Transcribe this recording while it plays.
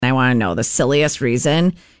want to know the silliest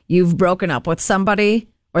reason you've broken up with somebody,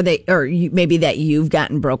 maybe that you've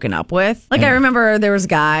gotten broken up with. Like, I remember there was a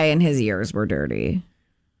guy and his ears were dirty.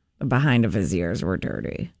 The behind of his ears were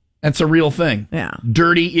dirty. That's a real thing. Yeah.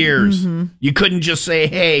 Dirty ears. Mm-hmm. You couldn't just say,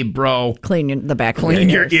 hey, bro. Clean the back of your ears. Clean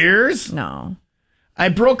your ears? No. I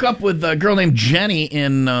broke up with a girl named Jenny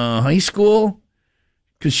in high school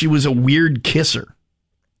because she was a weird kisser.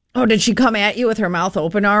 Oh, did she come at you with her mouth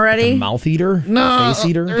open already? Like a mouth eater? No. Face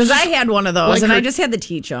eater? Because I had one of those, I just had to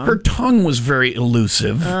teach them. Her tongue was very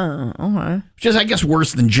elusive. Oh, okay. Which is, I guess,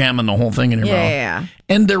 worse than jamming the whole thing in your mouth. Yeah.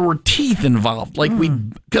 And there were teeth involved. Like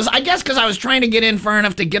because I was trying to get in far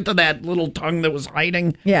enough to get to that little tongue that was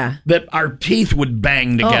hiding. Yeah. That our teeth would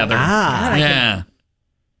bang together. Yeah.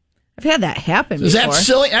 I've had that happen before. Is that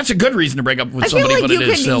silly? That's a good reason to break up with somebody, like but it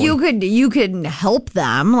is silly. You could help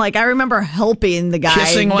them. Like, I remember helping the guy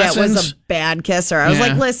Kissing that lessons? was a bad kisser. I was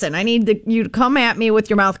like, listen, I need you to come at me with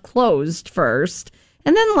your mouth closed first,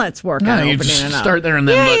 and then let's work on opening it up. Start there and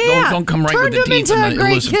then don't come right Turned with the teeth him and into the a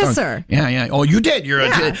great elusive kisser. tongue. Yeah. Oh, you did.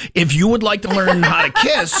 If you would like to learn how to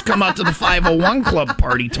kiss, come out to the 501 Club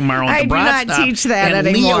party tomorrow at the Brat I do not Stop, teach that and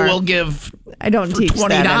anymore. Leah will give. I don't for teach $20,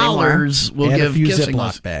 that anymore. We'll give a few kissing Ziploc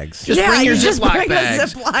lessons. bags. Just bring your just Ziploc bring a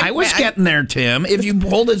bags. Ziploc I was bag. getting there, Tim. If you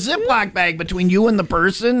hold a Ziploc bag between you and the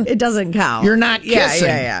person, It doesn't count. you're not kissing.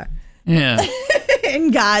 Yeah. Yeah.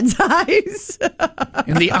 In God's eyes.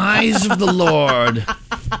 In the eyes of the Lord.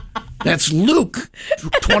 That's Luke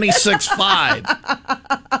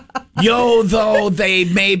 26:5. Yo, though they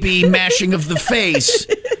may be mashing of the face,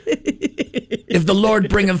 if the Lord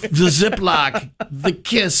bringeth the Ziploc, the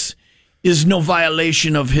kiss is no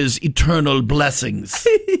violation of his eternal blessings.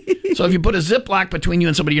 So if you put a Ziploc between you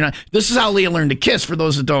and somebody you're not... This is how Leah learned to kiss. For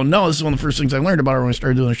those that don't know, this is one of the first things I learned about her when we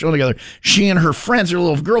started doing a show together. She and her friends, her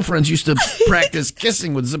little girlfriends, used to practice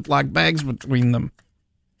kissing with Ziploc bags between them.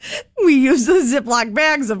 We use the Ziploc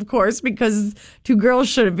bags, of course, because two girls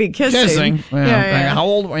shouldn't be kissing. Well, Yeah. How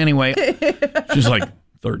old? Anyway, she's like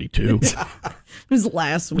 32. It was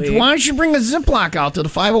last week. Why don't you bring a Ziploc out to the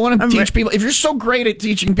 501 and teach people? If you're so great at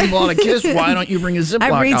teaching people how to kiss, why don't you bring a Ziploc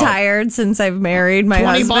out? I've retired since I've married my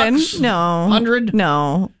 20 husband. bucks? No. 100?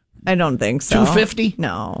 No. I don't think so. $250?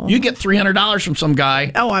 No. You get $300 from some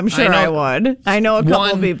guy. Oh, I'm sure I would. I know a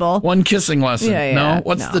couple people. One kissing lesson. Yeah, no?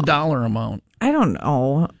 What's no. the dollar amount? I don't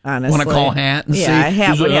know, honestly. Want to call Hat and see?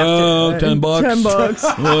 Hat would have to. $10.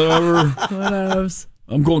 $10. Whatever. Whatevs.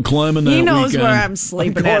 I'm going climbing that He knows weekend. where I'm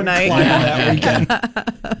sleeping at night. That weekend.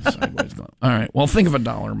 Sideways going. All right. Well, think of a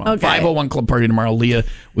dollar amount. Okay. 501 Club Party tomorrow. Leah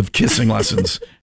with kissing lessons